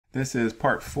This is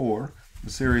part 4, a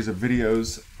series of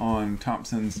videos on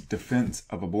Thomson's defense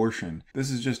of abortion.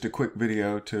 This is just a quick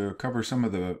video to cover some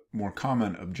of the more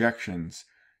common objections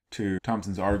to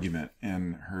Thomson's argument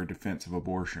in her defense of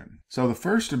abortion. So the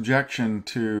first objection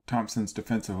to Thomson's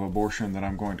defense of abortion that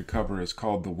I'm going to cover is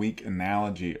called the weak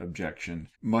analogy objection.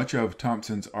 Much of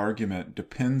Thomson's argument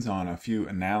depends on a few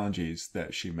analogies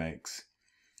that she makes.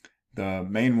 The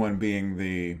main one being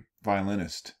the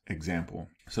violinist example.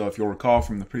 So if you'll recall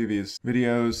from the previous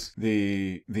videos,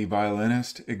 the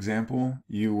violinist example,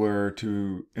 you were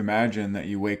to imagine that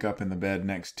you wake up in the bed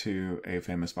next to a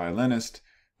famous violinist.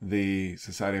 The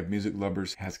Society of Music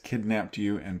Lovers has kidnapped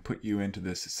you and put you into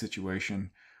this situation,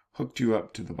 hooked you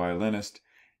up to the violinist,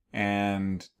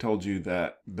 and told you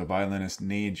that the violinist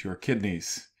needs your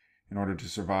kidneys in order to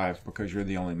survive because you're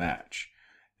the only match.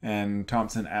 And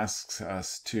Thomson asks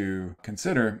us to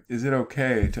consider, is it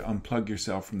okay to unplug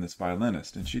yourself from this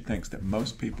violinist? And she thinks that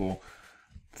most people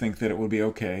think that it would be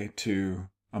okay to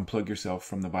unplug yourself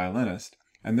from the violinist.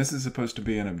 And this is supposed to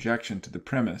be an objection to the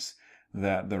premise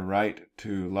that the right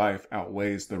to life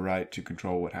outweighs the right to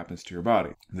control what happens to your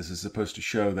body. This is supposed to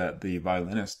show that the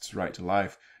violinist's right to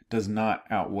life does not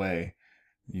outweigh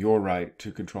your right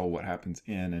to control what happens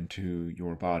in and to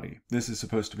your body. This is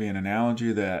supposed to be an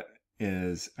analogy that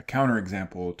is a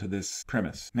counterexample to this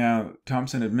premise. Now,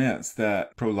 Thomson admits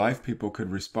that pro-life people could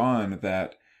respond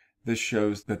that this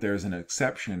shows that there is an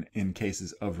exception in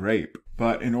cases of rape.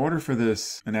 But in order for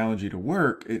this analogy to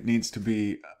work, it needs to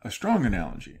be a strong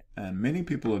analogy. And many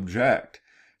people object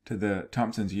to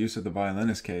Thomson's use of the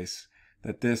violinist case,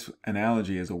 that this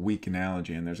analogy is a weak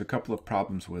analogy, and there's a couple of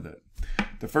problems with it.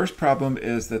 The first problem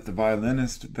is that the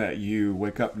violinist that you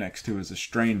wake up next to is a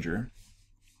stranger.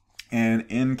 And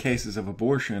in cases of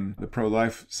abortion, the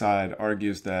pro-life side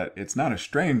argues that it's not a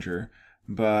stranger,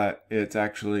 but it's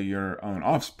actually your own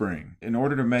offspring. In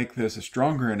order to make this a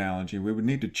stronger analogy, we would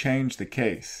need to change the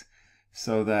case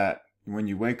so that when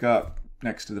you wake up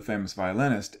next to the famous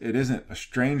violinist, it isn't a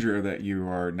stranger that you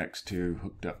are next to,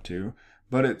 hooked up to,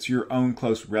 but it's your own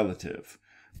close relative,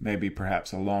 maybe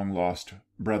perhaps a long-lost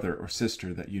brother or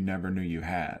sister that you never knew you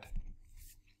had.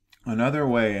 Another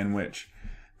way in which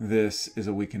this is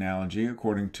a weak analogy,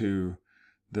 according to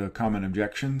the common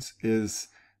objections, is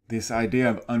this idea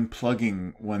of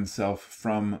unplugging oneself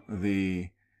from the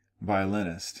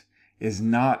violinist is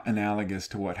not analogous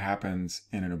to what happens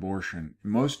in an abortion.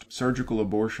 Most surgical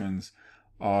abortions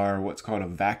are what's called a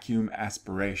vacuum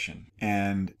aspiration.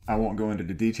 And I won't go into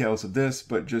the details of this,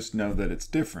 but just know that it's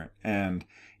different. And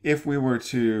if we were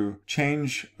to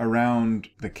change around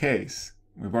the case,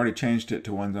 we've already changed it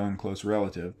to one's own close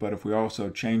relative, but if we also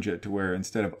change it to where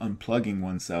instead of unplugging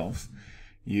oneself,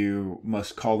 you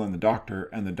must call in the doctor,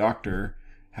 and the doctor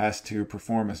has to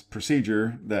perform a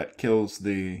procedure that kills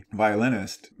the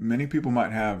violinist, many people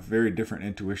might have very different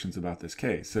intuitions about this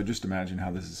case. So just imagine how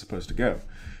this is supposed to go.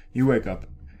 You wake up,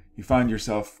 you find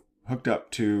yourself hooked up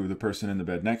to the person in the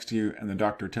bed next to you, and the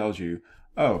doctor tells you,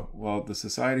 oh, well, the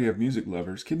Society of Music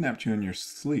Lovers kidnapped you in your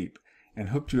sleep and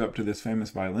hooked you up to this famous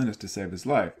violinist to save his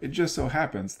life. It just so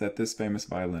happens that this famous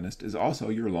violinist is also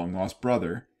your long-lost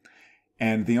brother.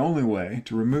 And the only way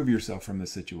to remove yourself from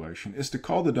this situation is to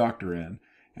call the doctor in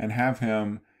and have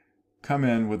him come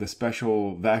in with a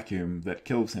special vacuum that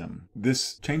kills him.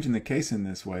 This changing the case in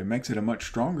this way makes it a much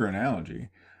stronger analogy.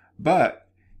 But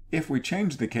if we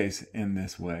change the case in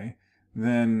this way,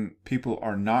 then people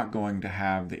are not going to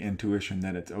have the intuition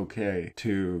that it's okay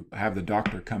to have the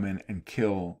doctor come in and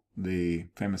kill the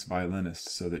famous violinist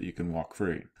so that you can walk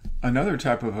free. Another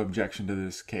type of objection to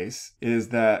this case is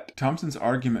that Thomson's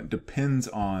argument depends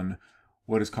on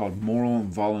what is called moral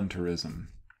voluntarism.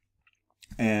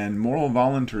 And moral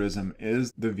voluntarism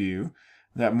is the view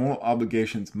that moral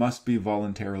obligations must be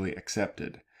voluntarily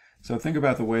accepted. So think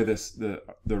about the way the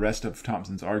rest of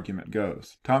Thomson's argument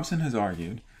goes. Thomson has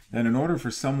argued that in order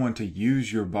for someone to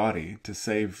use your body to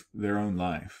save their own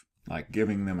life, like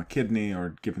giving them a kidney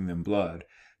or giving them blood,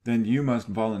 then you must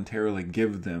voluntarily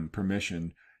give them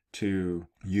permission to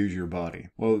use your body.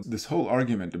 Well, this whole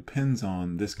argument depends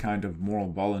on this kind of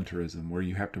moral voluntarism where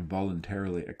you have to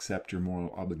voluntarily accept your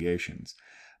moral obligations.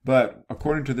 But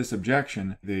according to this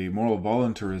objection, the moral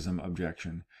voluntarism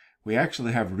objection, we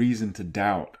actually have reason to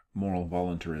doubt moral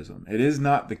voluntarism. It is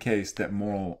not the case that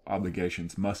moral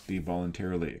obligations must be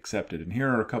voluntarily accepted. And here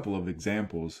are a couple of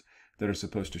examples that are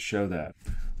supposed to show that.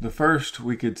 The first,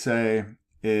 we could say,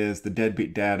 is the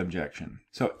deadbeat dad objection.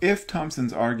 So if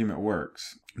Thomson's argument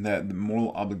works, that the moral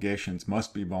obligations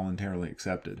must be voluntarily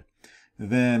accepted,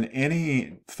 then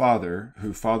any father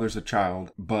who fathers a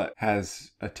child but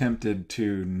has attempted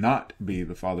to not be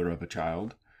the father of a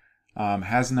child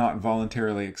has not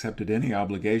voluntarily accepted any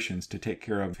obligations to take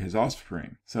care of his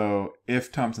offspring. So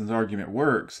if Thomson's argument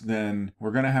works, then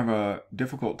we're going to have a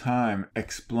difficult time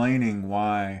explaining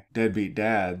why deadbeat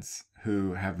dads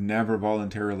who have never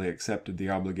voluntarily accepted the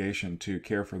obligation to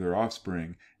care for their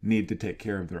offspring need to take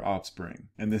care of their offspring.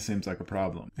 And this seems like a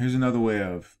problem. Here's another way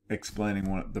of explaining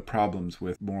one of the problems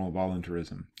with moral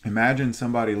voluntarism. Imagine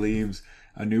somebody leaves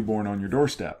a newborn on your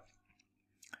doorstep.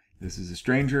 This is a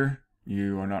stranger.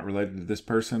 You are not related to this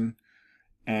person,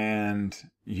 and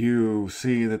you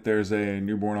see that there's a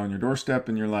newborn on your doorstep,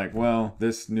 and you're like, well,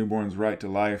 this newborn's right to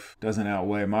life doesn't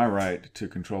outweigh my right to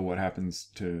control what happens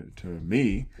to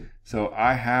me, so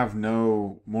I have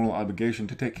no moral obligation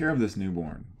to take care of this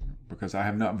newborn because I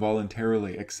have not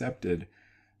voluntarily accepted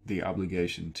the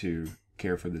obligation to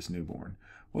care for this newborn.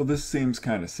 Well, this seems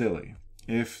kind of silly.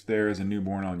 If there is a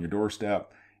newborn on your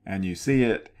doorstep and you see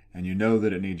it and you know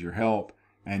that it needs your help,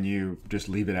 and you just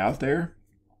leave it out there,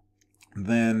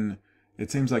 then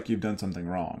it seems like you've done something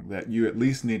wrong, that you at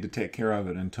least need to take care of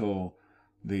it until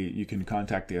you can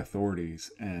contact the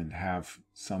authorities and have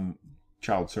some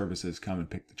child services come and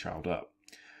pick the child up.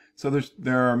 So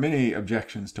there are many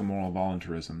objections to moral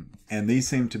voluntarism, and these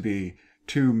seem to be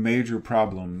two major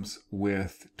problems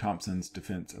with Thomson's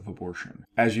defense of abortion.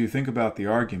 As you think about the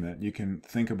argument, you can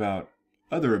think about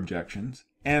other objections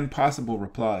and possible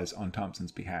replies on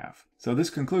Thomson's behalf. So this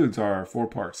concludes our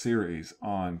 4-part series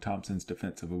on Thomson's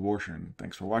defense of abortion.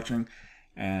 Thanks for watching,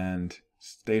 and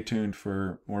stay tuned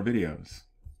for more videos.